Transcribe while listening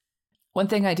One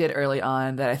thing I did early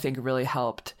on that I think really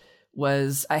helped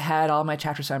was I had all my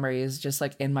chapter summaries just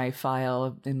like in my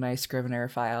file, in my Scrivener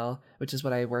file, which is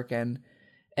what I work in.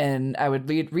 And I would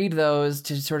read those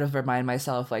to sort of remind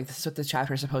myself, like, this is what the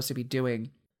chapter is supposed to be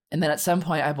doing. And then at some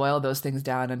point, I boiled those things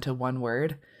down into one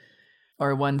word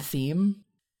or one theme.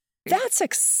 That's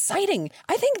exciting.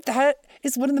 I think that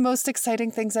is one of the most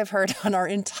exciting things I've heard on our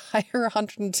entire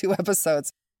 102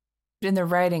 episodes. In the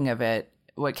writing of it,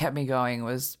 what kept me going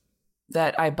was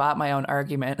that I bought my own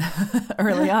argument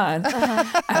early on.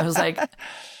 I was like,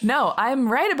 no,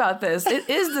 I'm right about this. It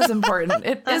is this important.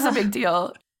 It is a big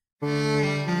deal.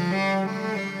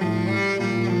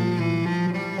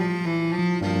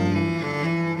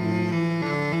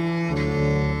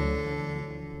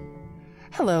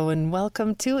 Hello and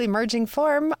welcome to Emerging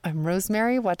Form. I'm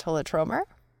Rosemary Watola-Tromer.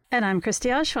 And I'm Christy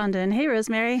Oshwanden. Hey,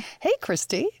 Rosemary. Hey,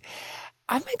 Christy.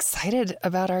 I'm excited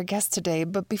about our guest today,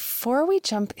 but before we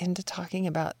jump into talking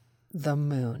about the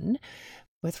moon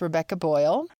with Rebecca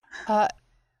Boyle,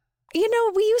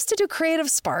 we used to do Creative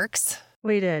Sparks.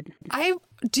 We did.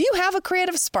 Do you have a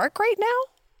creative spark right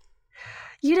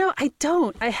now? I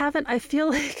don't. I haven't. I feel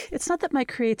like it's not that my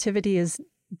creativity is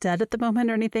dead at the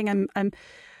moment or anything. I'm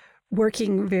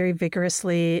working very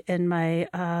vigorously in my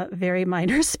very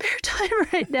minor spare time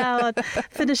right now on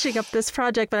finishing up this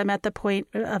project, but I'm at the point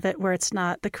of it where it's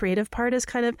not, the creative part is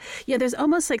kind of, there's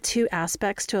almost like two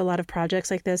aspects to a lot of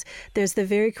projects like this. There's the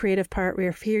very creative part where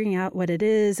you're figuring out what it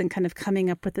is and kind of coming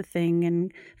up with the thing and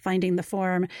finding the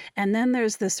form. And then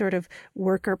there's the sort of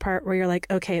worker part where you're like,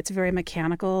 okay, it's very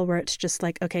mechanical, where it's just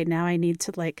like, okay, now I need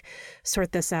to like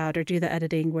sort this out or do the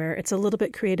editing, where it's a little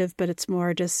bit creative, but it's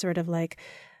more just sort of like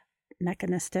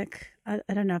mechanistic. I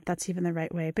don't know if that's even the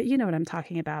right way, but you know what I'm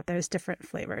talking about. There's different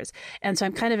flavors. And so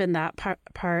I'm kind of in that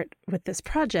part with this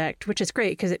project, which is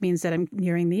great because it means that I'm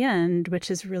nearing the end,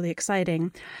 which is really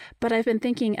exciting. But I've been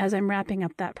thinking as I'm wrapping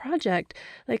up that project,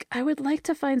 like I would like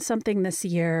to find something this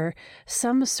year,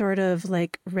 some sort of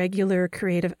like regular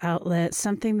creative outlet,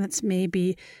 something that's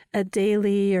maybe a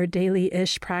daily or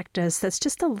daily-ish practice that's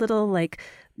just a little like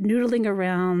noodling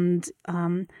around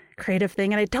creative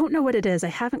thing. And I don't know what it is. I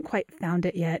haven't quite found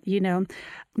it yet.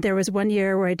 There was one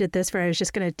year where I did this where I was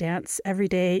just going to dance every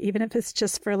day, even if it's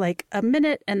just for like a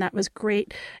minute. And that was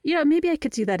great. Maybe I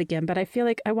could do that again, but I feel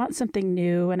like I want something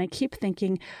new. And I keep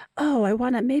thinking,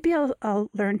 maybe I'll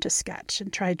learn to sketch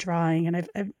and try drawing. And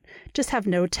I just have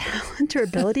no talent or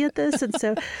ability at this. And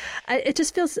so it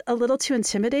just feels a little too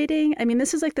intimidating. I mean,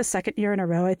 this is like the second year in a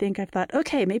row, I think I've thought,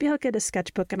 okay, maybe I'll get a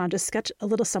sketchbook and I'll just sketch a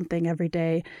little something every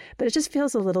day. But it just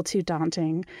feels a little too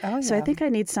daunting. Oh, yeah. So I think I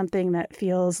need something that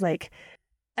feels like,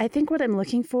 I think what I'm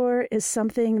looking for is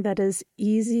something that is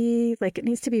easy, like it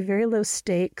needs to be very low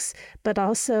stakes, but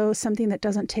also something that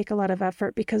doesn't take a lot of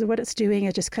effort, because what it's doing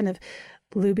is just kind of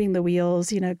lubing the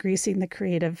wheels, greasing the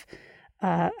creative.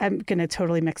 I'm going to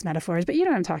totally mix metaphors, but you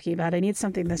know what I'm talking about. I need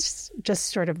something that's just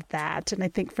sort of that. And I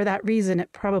think for that reason,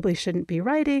 it probably shouldn't be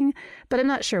writing, but I'm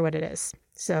not sure what it is.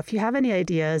 So if you have any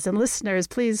ideas, and listeners,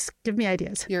 please give me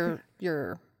ideas.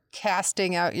 You're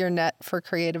casting out your net for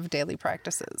creative daily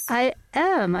practices. I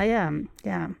am.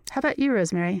 Yeah. How about you,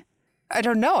 Rosemary? I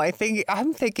don't know.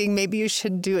 I'm thinking maybe you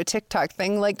should do a TikTok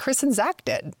thing like Chris and Zach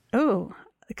did. Oh,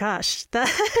 gosh, that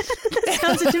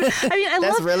sounds.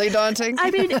 That's really daunting.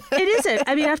 I mean, it isn't.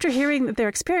 I mean, after hearing their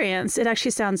experience, it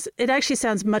actually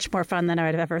sounds much more fun than I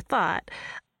would have ever thought.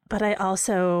 But I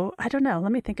don't know.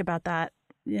 Let me think about that.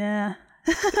 Yeah.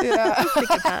 Yeah. Think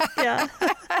about, yeah.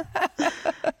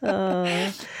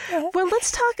 Well,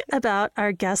 let's talk about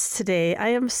our guest today. I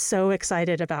am so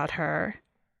excited about her.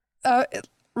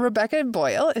 Rebecca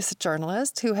Boyle is a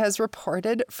journalist who has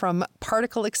reported from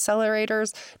particle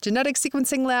accelerators, genetic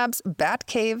sequencing labs, bat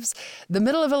caves, the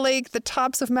middle of a lake, the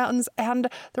tops of mountains, and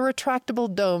the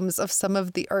retractable domes of some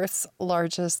of the Earth's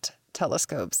largest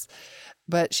telescopes.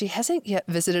 But she hasn't yet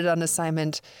visited on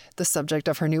assignment the subject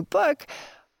of her new book,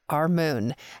 Our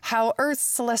Moon, How Earth's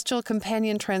Celestial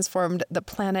Companion Transformed the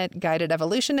Planet, Guided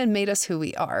Evolution, and Made Us Who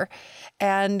We Are.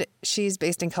 And she's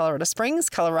based in Colorado Springs,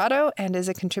 Colorado, and is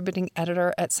a contributing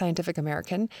editor at Scientific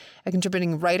American, a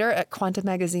contributing writer at Quantum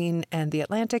Magazine and The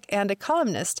Atlantic, and a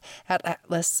columnist at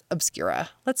Atlas Obscura.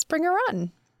 Let's bring her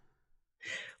on.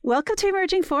 Welcome to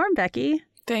Emerging Form, Becky.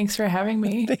 Thanks for having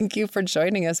me. Thank you for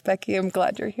joining us, Becky. I'm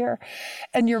glad you're here.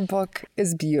 And your book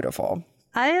is beautiful.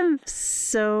 I am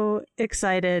so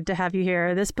excited to have you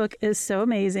here. This book is so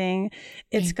amazing.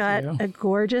 It's got a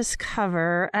gorgeous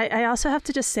cover. I also have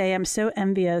to just say I'm so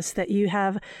envious that you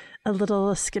have a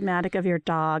little schematic of your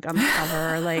dog on the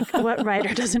cover. Like, what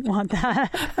writer doesn't want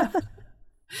that?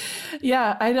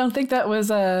 Yeah, I don't think that was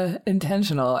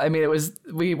intentional. I mean, it was,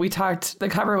 we talked, the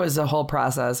cover was a whole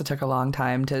process. It took a long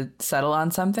time to settle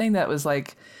on something that was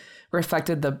like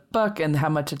reflected the book and how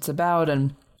much it's about.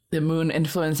 And the moon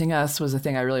influencing us was a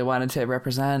thing I really wanted to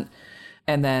represent.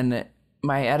 And then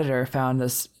my editor found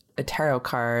a tarot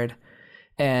card.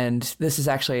 And this is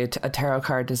actually a tarot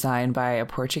card designed by a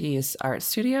Portuguese art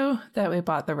studio that we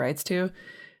bought the rights to.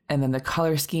 And then the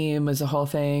color scheme was a whole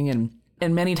thing. And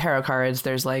in many tarot cards,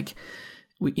 there's like,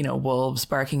 wolves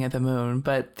barking at the moon.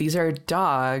 But these are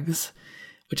dogs,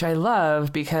 which I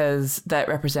love because that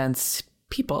represents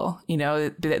people.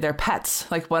 They're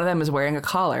pets. Like one of them is wearing a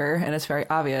collar and it's very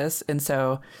obvious. And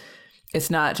so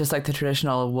it's not just like the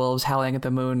traditional wolves howling at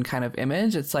the moon kind of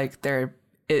image. It's like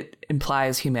it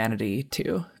implies humanity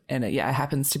too. And it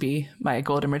happens to be my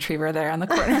golden retriever there on the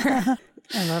corner.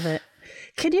 I love it.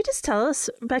 Can you just tell us,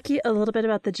 Becky, a little bit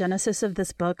about the genesis of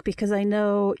this book? Because I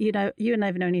know, you and I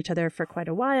have known each other for quite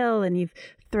a while, and you've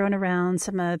thrown around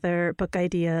some other book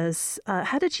ideas.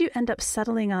 How did you end up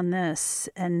settling on this?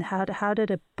 And how did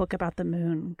a book about the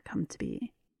moon come to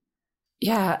be?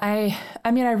 Yeah,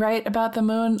 I mean, I write about the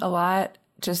moon a lot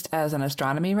just as an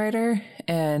astronomy writer,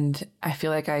 and I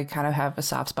feel like I kind of have a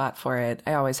soft spot for it.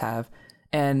 I always have.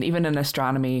 And even in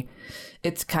astronomy,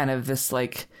 it's kind of this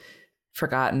like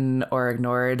forgotten or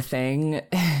ignored thing.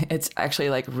 It's actually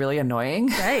like really annoying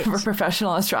for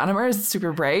professional astronomers. It's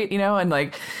super bright, and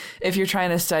like if you're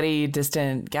trying to study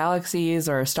distant galaxies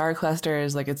or star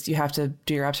clusters, like you have to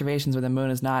do your observations when the moon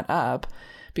is not up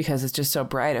because it's just so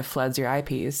bright it floods your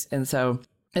eyepiece. And so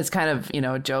it's kind of,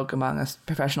 a joke among us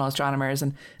professional astronomers.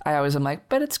 And I always am like,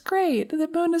 but it's great. The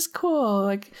moon is cool.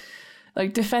 Like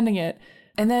defending it.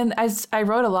 And then I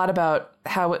wrote a lot about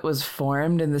how it was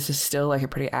formed, and this is still like a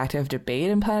pretty active debate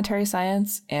in planetary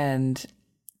science. And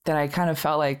then I kind of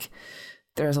felt like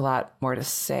there's a lot more to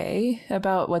say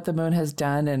about what the moon has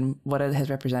done and what it has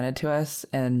represented to us.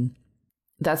 And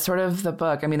that's sort of the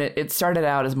book. I mean, it started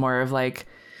out as more of like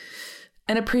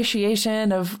an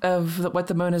appreciation of what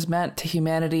the moon has meant to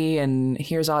humanity, and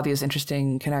here's all these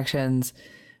interesting connections.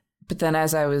 But then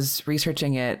as I was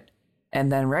researching it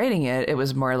and then writing it, it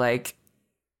was more like,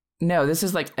 no, this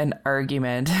is like an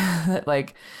argument that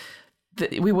like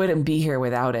we wouldn't be here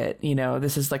without it.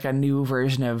 This is like a new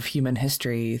version of human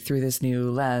history through this new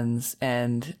lens.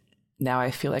 And now I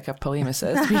feel like a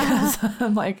polemicist because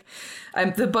I'm like,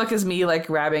 the book is me like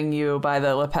grabbing you by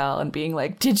the lapel and being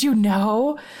like, did you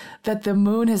know that the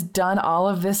moon has done all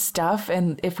of this stuff?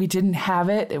 And if we didn't have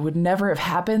it, it would never have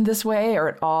happened this way or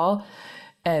at all.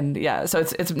 And yeah, so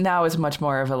it's now it's much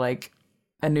more of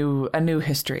a new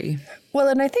history. Well,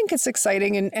 and I think it's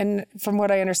exciting, and from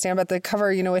what I understand about the cover,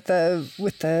 with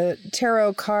the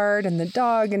tarot card and the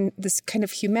dog and this kind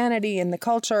of humanity and the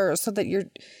culture, so that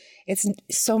it's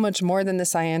so much more than the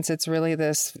science. It's really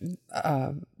this,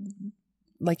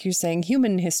 like you're saying,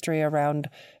 human history around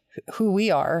who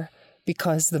we are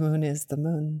because the moon is the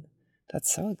moon.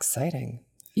 That's so exciting.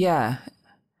 Yeah.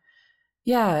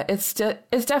 It's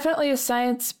definitely a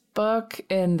science book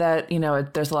in that,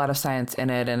 there's a lot of science in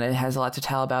it, and it has a lot to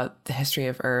tell about the history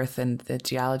of Earth and the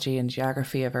geology and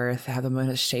geography of Earth, how the moon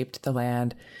has shaped the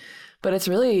land. But it's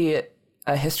really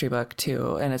a history book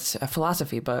too, and it's a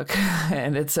philosophy book,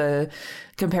 and it's a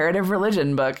comparative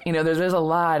religion book. There's a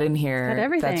lot in here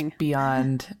that's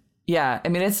beyond. Yeah, I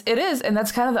mean it is, and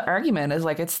that's kind of the argument is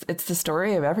like it's the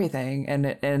story of everything,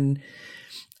 and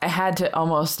I had to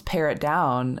almost pare it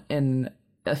down in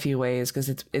a few ways because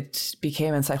it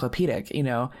became encyclopedic,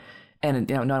 and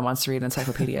no one wants to read an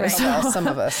encyclopedia. Right, well, some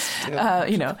of us do.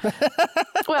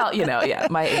 Well, yeah,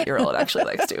 my 8-year-old actually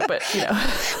likes to, but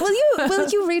Will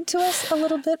you read to us a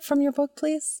little bit from your book,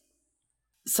 please?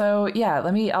 So yeah,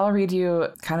 I'll read you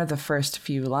kind of the first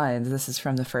few lines. This is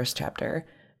from the first chapter.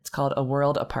 It's called A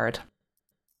World Apart.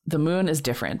 The moon is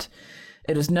different.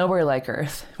 It is nowhere like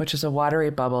Earth, which is a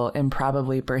watery bubble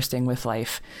improbably bursting with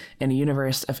life in a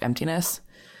universe of emptiness.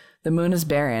 The moon is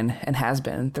barren and has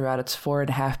been throughout its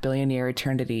 4.5 billion year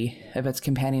eternity of its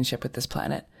companionship with this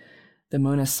planet. The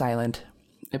moon is silent.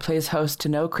 It plays host to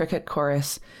no cricket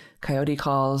chorus, coyote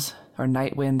calls, or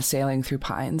night wind sailing through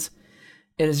pines.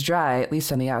 It is dry, at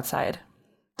least on the outside.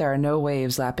 There are no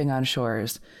waves lapping on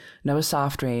shores, no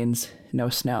soft rains, no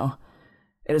snow.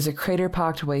 It is a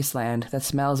crater-pocked wasteland that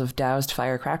smells of doused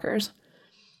firecrackers.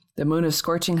 The moon is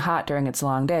scorching hot during its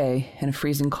long day and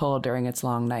freezing cold during its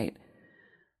long night.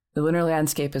 The lunar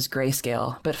landscape is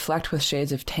grayscale, but flecked with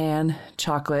shades of tan,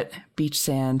 chocolate, beach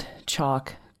sand,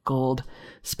 chalk, gold,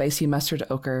 spicy mustard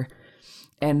ochre,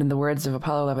 and in the words of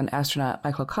Apollo 11 astronaut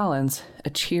Michael Collins, a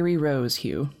cheery rose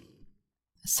hue.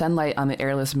 Sunlight on the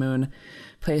airless moon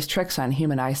plays tricks on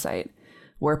human eyesight,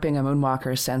 warping a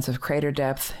moonwalker's sense of crater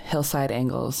depth, hillside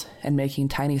angles, and making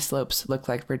tiny slopes look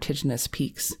like vertiginous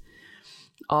peaks.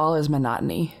 All is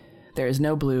monotony. There is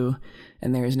no blue,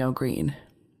 and there is no green.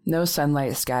 No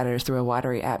sunlight scatters through a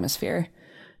watery atmosphere.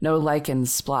 No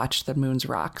lichens splotch the moon's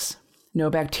rocks. No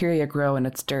bacteria grow in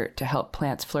its dirt to help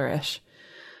plants flourish.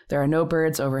 There are no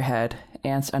birds overhead,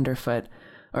 ants underfoot,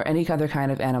 or any other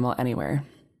kind of animal anywhere.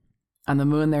 On the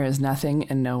moon there is nothing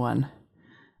and no one.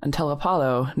 Until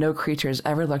Apollo, no creatures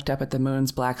ever looked up at the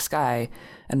moon's black sky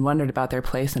and wondered about their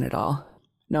place in it all.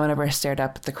 No one ever stared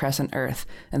up at the crescent Earth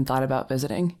and thought about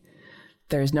visiting.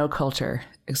 There is no culture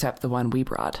except the one we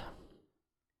brought.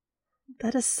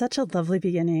 That is such a lovely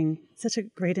beginning. Such a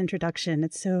great introduction.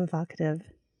 It's so evocative.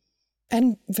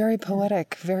 And very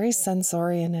poetic, very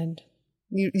sense-oriented.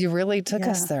 You really took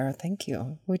us there. Thank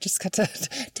you. We just got to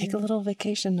take a little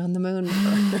vacation on the moon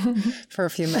for a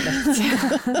few minutes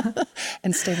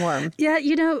and stay warm. Yeah,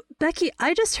 Becky,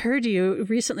 I just heard you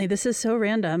recently, this is so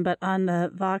random, but on the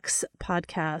Vox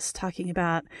podcast talking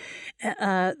about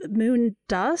moon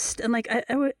dust. And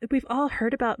we've all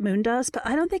heard about moon dust, but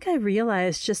I don't think I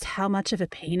realized just how much of a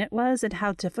pain it was and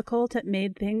how difficult it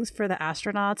made things for the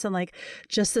astronauts. And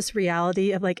just this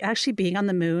reality of actually being on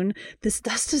the moon, this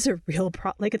dust is a real problem.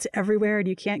 It's everywhere and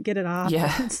you can't get it off.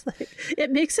 Yeah. It's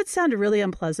it makes it sound really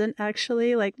unpleasant,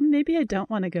 actually. Maybe I don't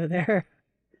want to go there.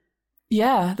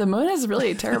 Yeah, the moon is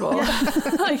really terrible.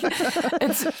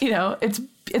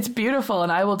 It's beautiful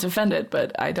and I will defend it,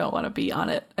 but I don't want to be on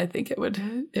it. I think it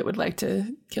would like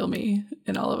to kill me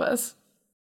and all of us.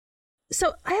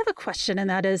 So I have a question, and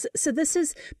that is,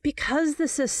 because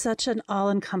this is such an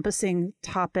all-encompassing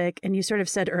topic, and you sort of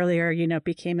said earlier,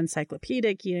 became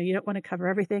encyclopedic, you don't want to cover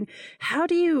everything. How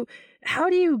do you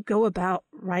go about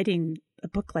writing a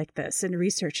book like this and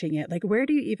researching it? Where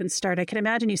do you even start? I can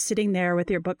imagine you sitting there with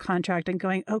your book contract and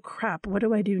going, oh crap, what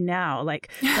do I do now?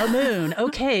 The moon.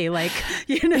 Okay. Where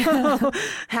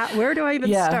do I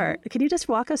even start? Can you just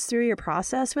walk us through your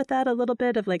process with that a little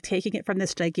bit of taking it from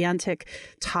this gigantic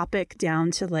topic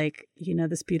down to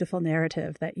this beautiful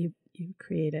narrative that you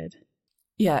created?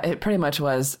 Yeah, it pretty much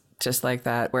was just like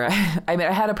that, where I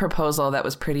had a proposal that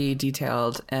was pretty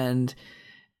detailed, and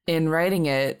in writing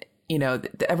it,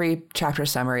 every chapter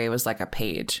summary was a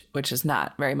page, which is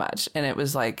not very much. And it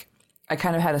was I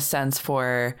kind of had a sense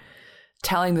for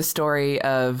telling the story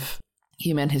of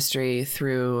human history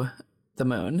through the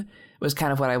moon was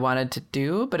kind of what I wanted to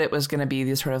do. But it was going to be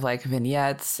these sort of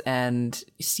vignettes and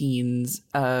scenes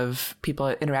of people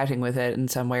interacting with it in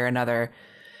some way or another,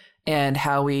 and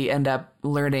how we end up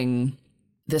learning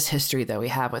this history that we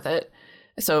have with it.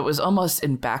 So it was almost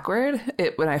in backward.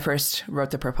 When I first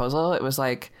wrote the proposal, it was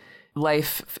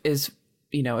life is,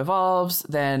 evolves,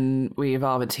 then we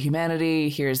evolve into humanity.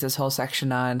 Here's this whole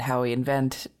section on how we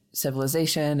invent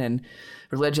civilization and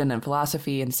religion and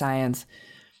philosophy and science.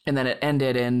 And then it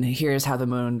ended in here's how the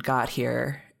moon got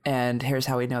here, and here's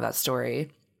how we know that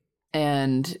story.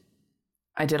 And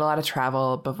I did a lot of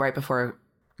travel, but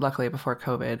luckily before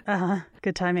COVID.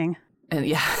 Good timing. And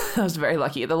yeah, I was very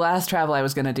lucky. The last travel I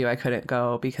was going to do, I couldn't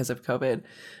go because of COVID.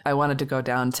 I wanted to go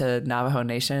down to Navajo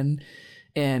Nation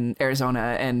in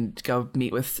Arizona and go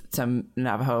meet with some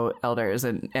Navajo elders.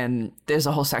 And there's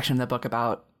a whole section in the book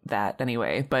about that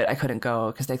anyway, but I couldn't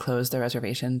go because they closed the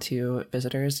reservation to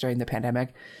visitors during the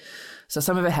pandemic. So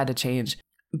some of it had to change.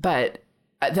 But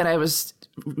then I was,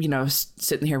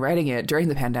 sitting here writing it during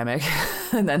the pandemic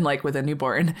and then with a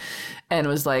newborn, and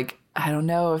was I don't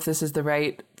know if this is the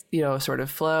right, sort of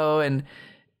flow. And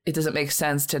it doesn't make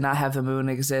sense to not have the moon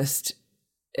exist,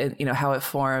 and, how it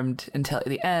formed until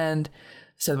the end.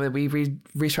 So we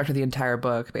restructured the entire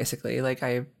book, basically.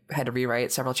 I had to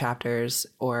rewrite several chapters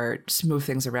or just move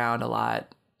things around a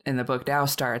lot. And the book now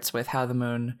starts with how the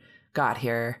moon got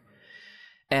here,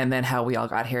 and then how we all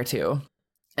got here too.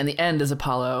 And the end is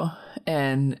Apollo.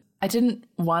 And I didn't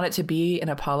want it to be an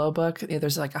Apollo book.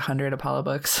 There's 100 Apollo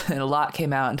books, and a lot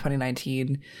came out in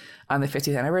 2019 on the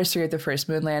 50th anniversary of the first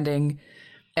moon landing.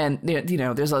 And,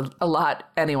 there's a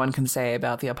lot anyone can say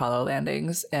about the Apollo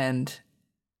landings. And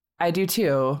I do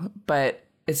too, but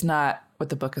it's not what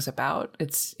the book is about.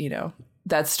 It's,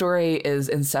 that story is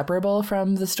inseparable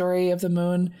from the story of the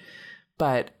moon,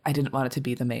 but I didn't want it to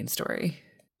be the main story.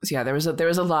 So yeah, there was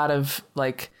a lot of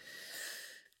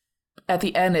at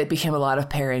the end, it became a lot of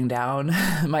paring down.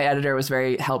 My editor was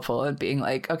very helpful in being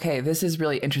okay, this is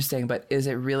really interesting, but is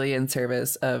it really in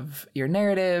service of your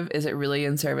narrative? Is it really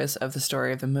in service of the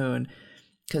story of the moon?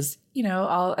 Because,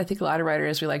 I think a lot of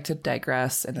writers, we like to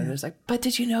digress. And then there's but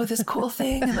did you know this cool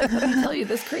thing? And let me tell you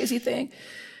this crazy thing.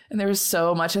 And there was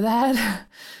so much of that.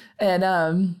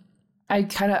 And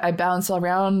I bounce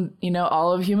around,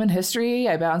 all of human history.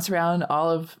 I bounce around all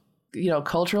of,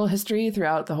 cultural history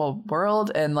throughout the whole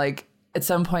world. And like at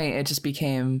some point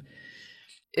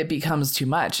it becomes too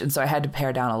much. And so I had to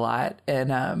pare down a lot.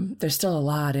 And there's still a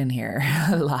lot in here,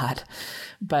 a lot.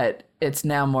 But it's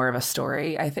now more of a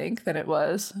story, I think, than it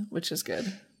was, which is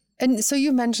good. And so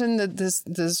you mentioned that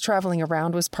this traveling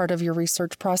around was part of your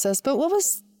research process, but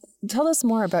tell us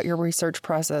more about your research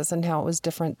process and how it was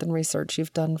different than research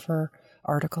you've done for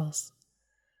articles.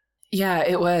 Yeah,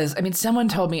 it was. I mean, someone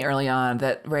told me early on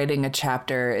that writing a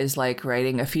chapter is like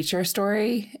writing a feature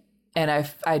story. And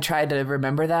I tried to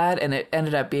remember that, and it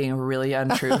ended up being really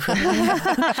untrue for me.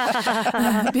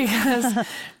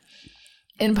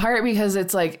 In part because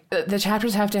it's like the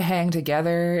chapters have to hang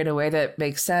together in a way that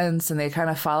makes sense, and they kind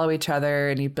of follow each other,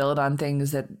 and you build on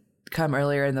things that come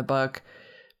earlier in the book.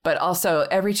 But also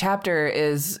every chapter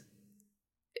is,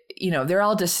 they're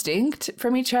all distinct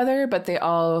from each other, but they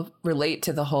all relate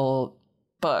to the whole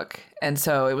book. And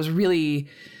so it was really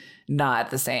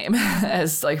not the same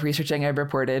as like researching a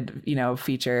reported,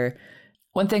 feature.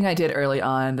 One thing I did early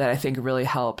on that I think really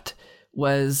helped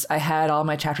was I had all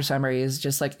my chapter summaries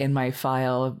just like in my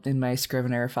file, in my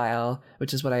Scrivener file,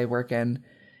 which is what I work in.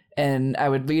 And I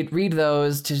would read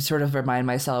those to sort of remind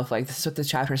myself, like, this is what the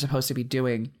chapter is supposed to be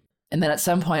doing. And then at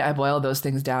some point I boiled those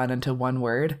things down into one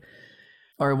word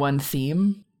or one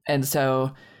theme. And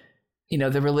so,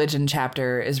 the religion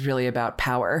chapter is really about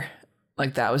power.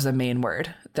 Like that was the main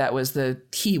word. That was the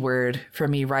key word for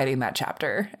me writing that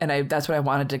chapter. And that's what I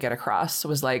wanted to get across,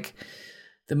 was like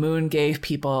the moon gave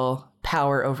people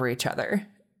power over each other,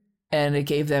 and it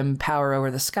gave them power over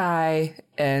the sky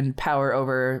and power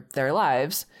over their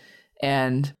lives.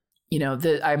 And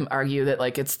I argue that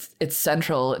like it's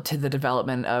central to the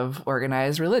development of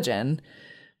organized religion,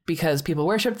 because people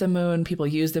worship the moon, people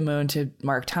use the moon to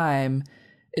mark time.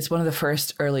 It's one of the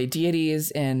first early deities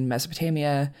in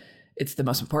Mesopotamia. It's the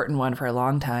most important one for a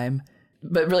long time.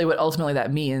 But really what ultimately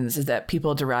that means is that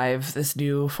people derive this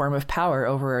new form of power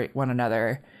over one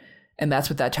another. And that's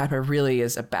what that chapter really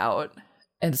is about.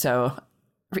 And so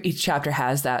each chapter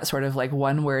has that sort of like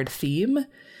one word theme.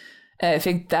 And I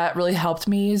think that really helped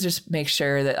me, is just make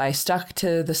sure that I stuck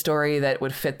to the story that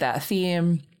would fit that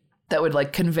theme, that would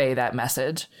like convey that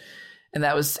message. And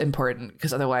that was important,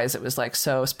 because otherwise it was like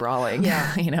so sprawling,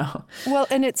 Well,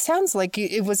 and it sounds like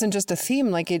it wasn't just a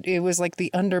theme, like it was like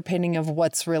the underpinning of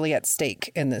what's really at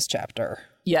stake in this chapter.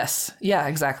 Yes. Yeah,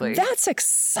 exactly. That's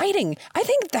exciting. I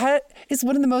think that is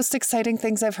one of the most exciting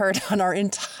things I've heard on our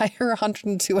entire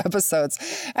 102 episodes.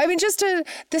 I mean,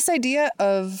 this idea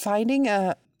of finding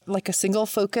a single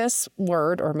focus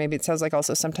word, or maybe it sounds like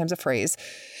also sometimes a phrase,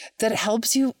 that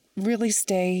helps you really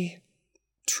stay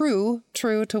true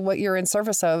to what you're in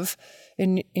service of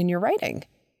in your writing.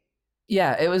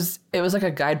 Yeah, it was like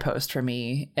a guidepost for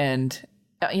me. And,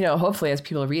 hopefully as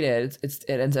people read it, it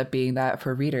ends up being that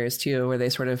for readers too, where they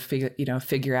sort of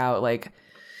figure out like,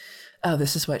 oh,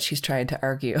 this is what she's trying to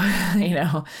argue,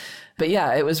 But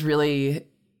yeah, it was really,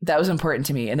 that was important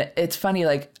to me. And it's funny,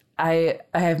 like I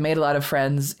have made a lot of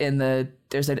friends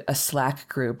there's a Slack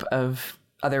group of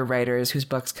other writers whose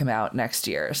books come out next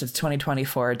year. So it's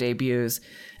 2024 debuts,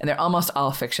 and they're almost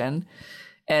all fiction.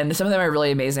 And some of them are really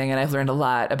amazing. And I've learned a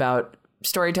lot about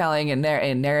storytelling and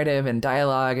narrative and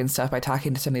dialogue and stuff by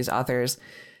talking to some of these authors.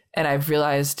 And I've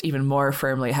realized even more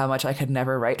firmly how much I could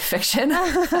never write fiction,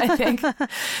 I think,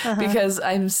 because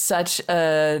I'm such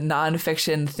a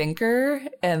nonfiction thinker,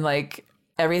 and like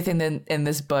everything in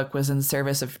this book was in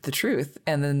service of the truth.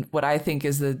 And then what I think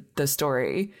is the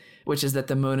story, which is that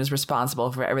the moon is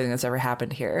responsible for everything that's ever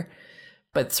happened here.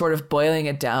 But sort of boiling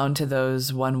it down to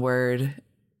those one word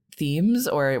themes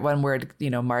or one word,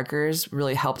 markers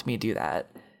really helped me do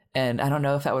that. And I don't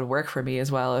know if that would work for me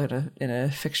as well in a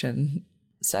fiction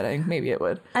setting. Maybe it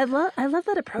would. I love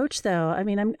that approach though. I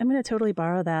mean, I'm going to totally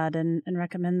borrow that and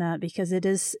recommend that, because it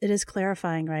is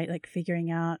clarifying, right? Like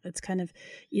figuring out, it's kind of,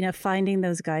 finding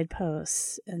those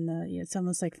guideposts, and it's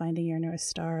almost like finding your North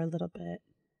Star a little bit.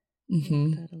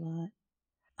 Mm-hmm. That a lot.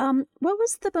 What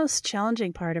was the most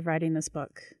challenging part of writing this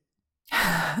book?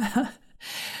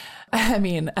 I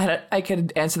mean, I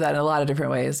could answer that in a lot of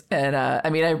different ways. And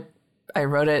I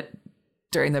wrote it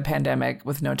during the pandemic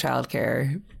with no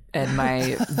childcare, and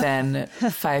my then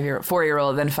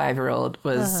 4-year-old, then 5-year-old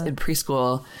was in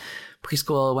preschool.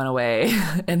 Preschool went away,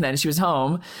 and then she was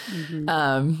home.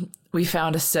 Mm-hmm. We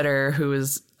found a sitter who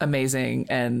was amazing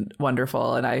and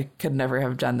wonderful, and I could never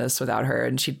have done this without her.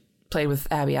 And she played with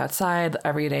Abby outside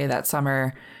every day that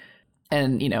summer,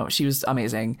 and she was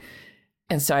amazing.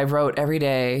 And so I wrote every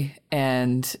day,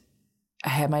 and I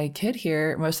had my kid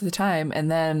here most of the time. And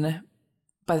then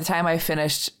by the time I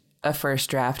finished a first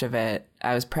draft of it,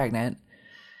 I was pregnant.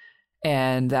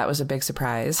 And that was a big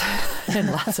surprise in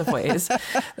lots of ways.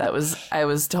 I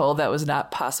was told that was not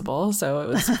possible. So it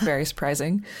was very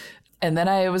surprising. And then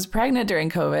I was pregnant during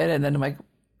COVID, and then like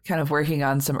kind of working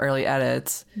on some early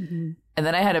edits. Mm-hmm. And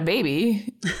then I had a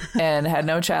baby and had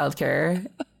no childcare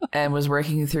and was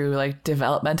working through like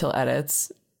developmental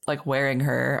edits, like wearing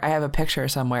her. I have a picture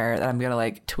somewhere that I'm going to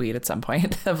like tweet at some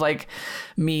point of like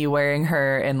me wearing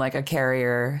her in like a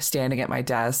carrier, standing at my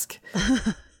desk,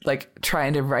 like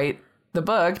trying to write the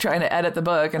book, trying to edit the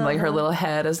book, and like her little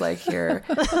head is like here.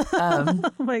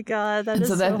 Oh my God, that is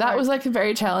so hard. That was like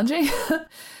very challenging.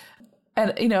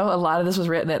 And you know, a lot of this was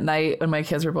written at night when my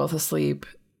kids were both asleep.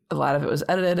 A lot of it was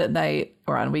edited at night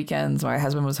or on weekends when my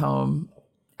husband was home.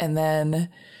 And then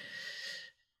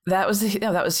that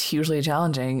was hugely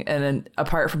challenging. And then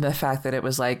apart from the fact that it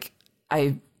was like,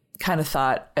 I kind of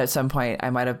thought at some point I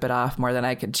might have bit off more than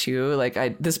I could chew.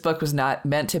 Like this book was not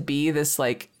meant to be this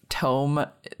like tome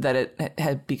that it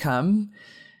had become.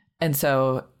 And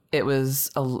so it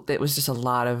was just a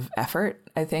lot of effort,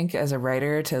 I think, as a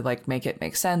writer to like make it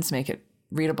make sense, make it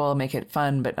readable, make it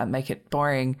fun, but not make it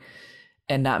boring,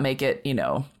 and not make it, you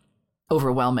know,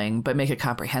 overwhelming, but make it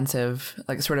comprehensive,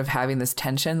 like sort of having this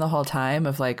tension the whole time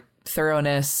of like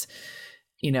thoroughness,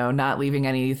 you know, not leaving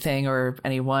anything or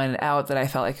anyone out that I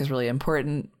felt like is really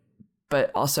important,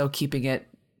 but also keeping it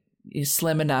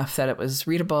slim enough that it was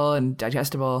readable and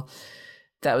digestible.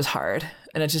 That was hard.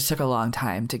 And it just took a long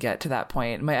time to get to that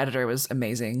point. My editor was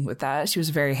amazing with that. She was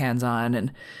very hands-on.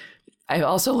 And I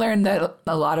also learned that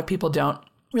a lot of people don't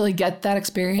really get that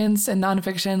experience in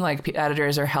nonfiction. Like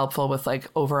editors are helpful with like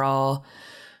overall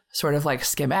sort of like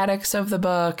schematics of the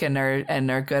book and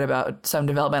are good about some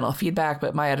developmental feedback.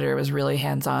 But my editor was really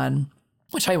hands-on,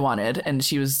 which I wanted. And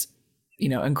she was, you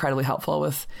know, incredibly helpful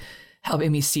with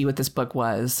helping me see what this book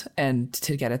was and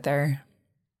to get it there.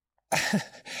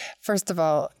 First of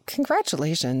all,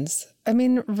 congratulations. I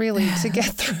mean, really, to get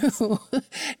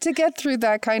through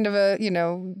that kind of a, you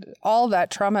know, all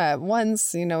that trauma at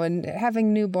once, you know, and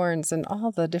having newborns and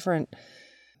all the different,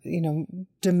 you know,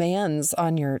 demands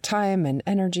on your time and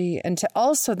energy, and to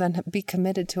also then be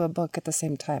committed to a book at the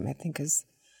same time, I think is,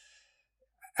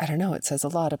 I don't know, it says a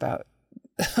lot about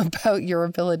your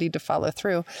ability to follow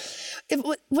through.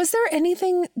 Was there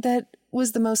anything that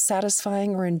was the most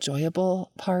satisfying or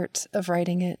enjoyable part of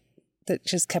writing it that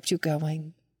just kept you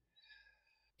going?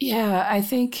 Yeah, I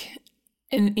think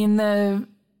in the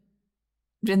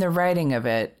writing of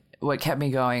it, what kept me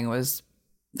going was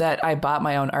that I bought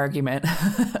my own argument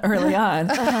early on.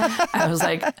 I was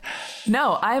like,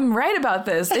 no, I'm right about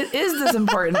this. It is this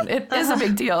important. It is a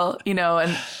big deal, you know,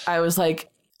 and I was like,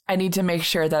 I need to make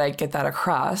sure that I get that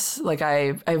across. Like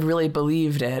I really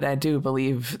believed it. I do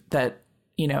believe that,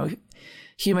 you know,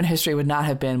 human history would not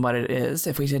have been what it is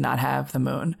if we did not have the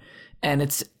moon.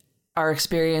 And our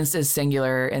experience is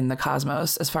singular in the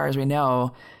cosmos as far as we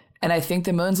know. And I think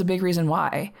the moon's a big reason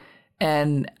why.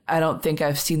 And I don't think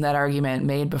I've seen that argument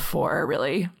made before,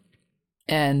 really.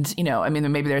 And, you know, I mean,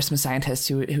 maybe there's some scientists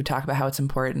who talk about how it's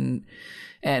important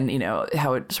and, you know,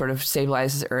 how it sort of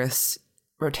stabilizes Earth's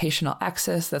rotational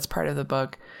axis. That's part of the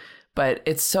book. But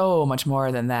it's so much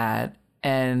more than that.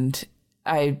 And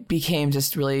I became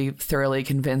just really thoroughly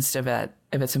convinced of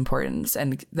its importance.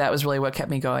 And that was really what kept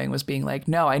me going, was being like,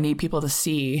 no, I need people to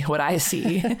see what I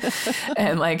see.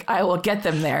 And like, I will get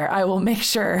them there. I will make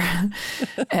sure.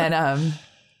 And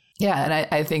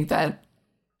I think that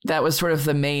was sort of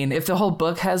the main, if the whole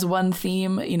book has one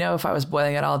theme, you know, if I was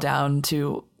boiling it all down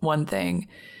to one thing,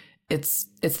 it's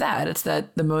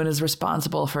that the moon is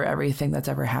responsible for everything that's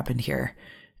ever happened here.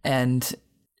 And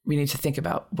we need to think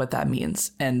about what that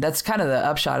means. And that's kind of the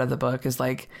upshot of the book, is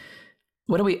like,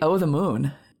 what do we owe the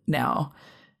moon now?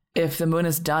 If the moon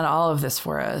has done all of this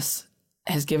for us,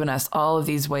 has given us all of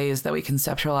these ways that we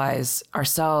conceptualize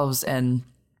ourselves and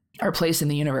our place in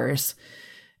the universe,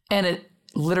 and it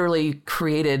literally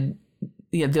created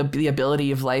the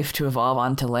ability of life to evolve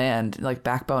onto land, like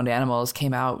backboned animals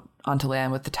came out onto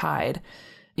land with the tide.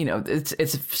 You know, it's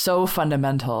so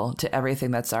fundamental to everything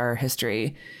that's our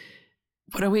history.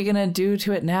 What are we going to do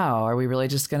to it now? Are we really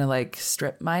just going to like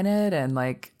strip mine it and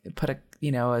like put a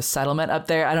settlement up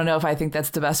there? I don't know if I think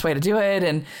that's the best way to do it.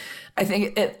 And I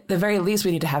think at the very least,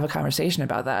 we need to have a conversation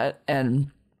about that,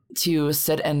 and to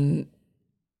sit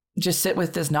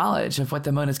with this knowledge of what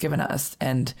the moon has given us.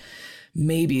 And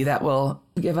maybe that will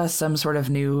give us some sort of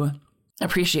new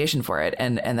appreciation for it.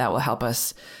 And that will help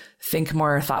us think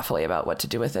more thoughtfully about what to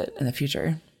do with it in the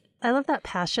future. I love that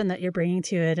passion that you're bringing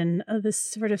to it, and this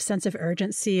sort of sense of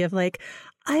urgency of like,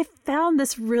 I found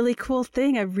this really cool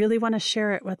thing. I really want to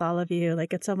share it with all of you.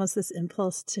 Like, it's almost this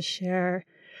impulse to share.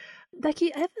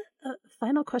 Becky, I have a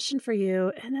final question for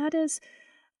you, and that is,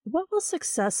 what will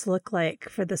success look like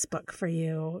for this book for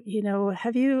you? You know,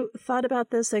 have you thought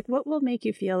about this? Like, what will make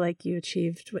you feel like you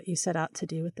achieved what you set out to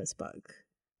do with this book?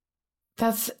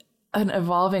 That's an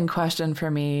evolving question for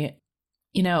me.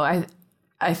 You know,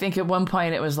 I think at one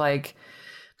point it was like,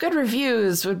 good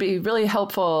reviews would be really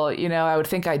helpful. You know, I would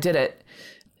think I did it.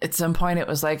 At some point it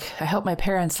was like, I hope my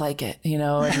parents like it, you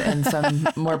know, and some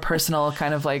more personal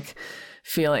kind of like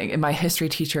feeling. And my history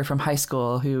teacher from high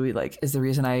school, who like is the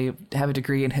reason I have a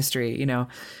degree in history, you know,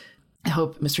 I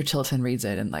hope Mr. Chilton reads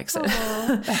it and likes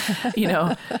it, you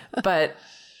know, but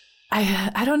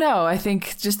I don't know. I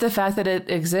think just the fact that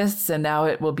it exists and now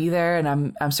it will be there,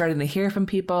 and I'm starting to hear from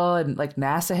people, and like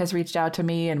NASA has reached out to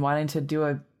me and wanting to do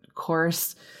a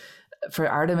course for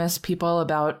Artemis people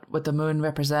about what the moon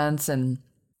represents. And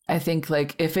I think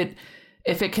like if it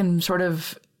can sort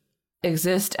of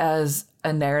exist as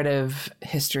a narrative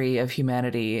history of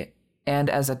humanity and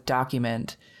as a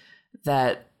document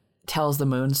that tells the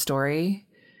moon story,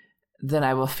 then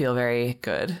I will feel very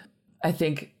good. I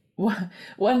think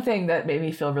one thing that made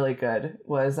me feel really good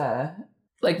was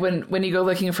like when you go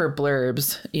looking for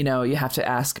blurbs, you know, you have to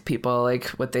ask people like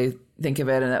what they think of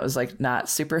it. And that was like not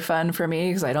super fun for me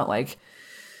because I don't like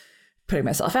putting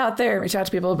myself out there and reach out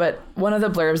to people. But one of the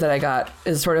blurbs that I got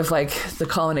is sort of like the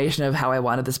culmination of how I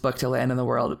wanted this book to land in the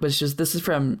world, which is, this is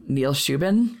from Neil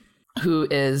Shubin, who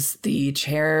is the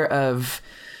chair of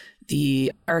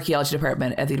the archaeology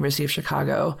department at the University of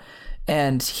Chicago.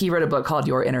 And he wrote a book called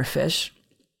Your Inner Fish,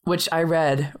 which I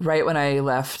read right when I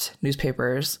left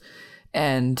newspapers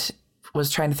and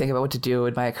was trying to think about what to do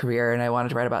in my career. And I wanted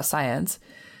to write about science.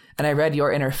 And I read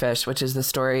Your Inner Fish, which is the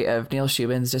story of Neil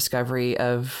Shubin's discovery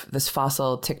of this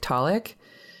fossil Tiktaalik,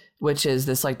 which is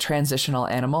this like transitional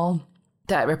animal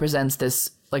that represents this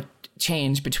like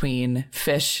change between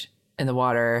fish in the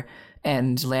water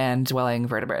and land dwelling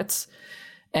vertebrates.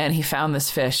 And he found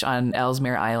this fish on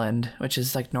Ellesmere Island, which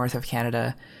is like north of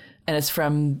Canada. And it's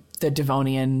from the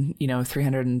Devonian, you know,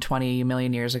 320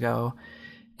 million years ago.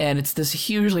 And it's this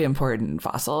hugely important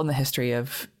fossil in the history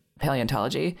of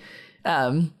paleontology,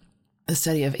 the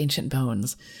study of ancient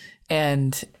bones.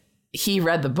 And he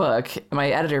read the book. My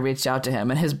editor reached out to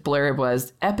him, and his blurb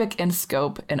was, epic in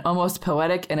scope and almost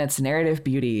poetic in its narrative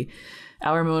beauty.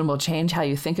 Our moon will change how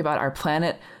you think about our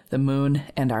planet, the moon,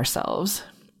 and ourselves.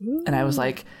 Ooh. And I was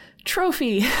like,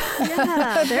 trophy.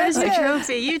 Yeah, there's the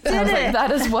trophy. You did it. Like,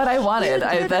 that is what I wanted.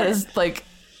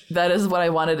 That is what I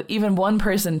wanted. Even one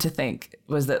person to think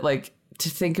was that, like, to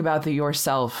think about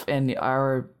yourself and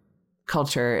our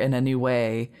culture in a new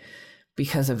way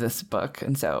because of this book.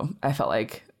 And so I felt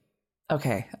like,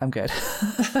 okay, I'm good.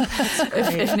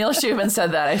 if Neil Shubin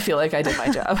said that, I feel like I did my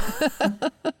job.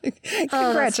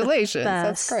 Congratulations.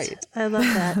 That's great. I love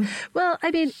that. Well,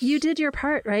 I mean, you did your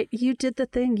part, right? You did the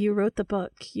thing. You wrote the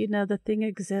book. You know, the thing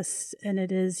exists, and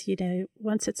it is, you know,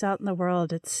 once it's out in the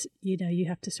world, it's, you know, you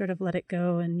have to sort of let it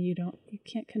go, and you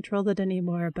can't control it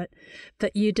anymore. But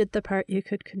you did the part you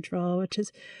could control, which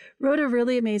is wrote a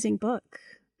really amazing book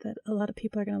that a lot of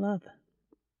people are going to love.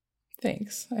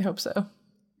 Thanks. I hope so.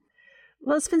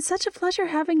 Well, it's been such a pleasure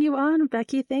having you on,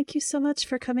 Becky. Thank you so much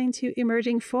for coming to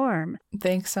Emerging Form.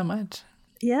 Thanks so much.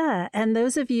 Yeah, and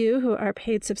those of you who are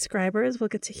paid subscribers will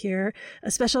get to hear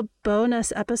a special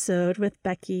bonus episode with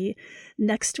Becky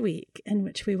next week, in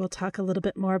which we will talk a little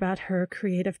bit more about her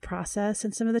creative process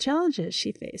and some of the challenges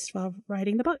she faced while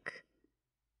writing the book.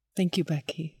 Thank you,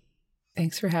 Becky.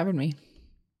 Thanks for having me.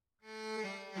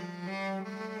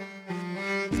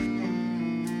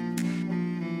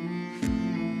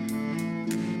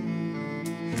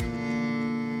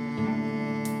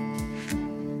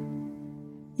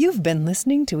 You've been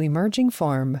listening to Emerging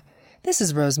Form. This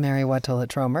is Rosemary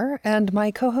Watola-Tromer, and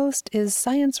my co-host is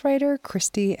science writer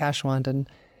Christy Ashwanden.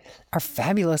 Our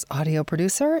fabulous audio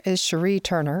producer is Cherie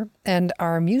Turner, and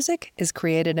our music is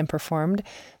created and performed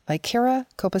by Kira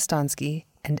Kopostansky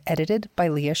and edited by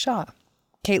Leah Shaw.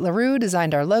 Kate LaRue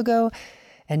designed our logo,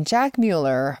 and Jack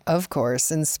Mueller, of course,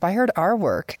 inspired our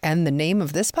work and the name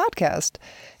of this podcast.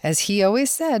 As he always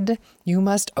said, you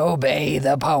must obey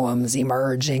the poem's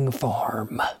emerging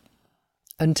form.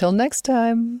 Until next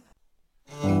time.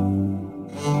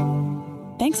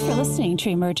 Thanks for listening to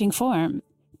Emerging Form.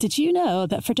 Did you know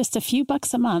that for just a few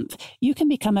bucks a month, you can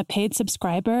become a paid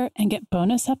subscriber and get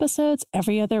bonus episodes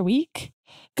every other week?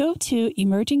 Go to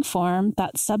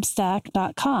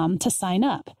emergingform.substack.com to sign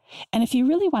up. And if you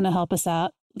really want to help us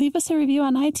out, leave us a review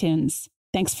on iTunes.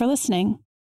 Thanks for listening.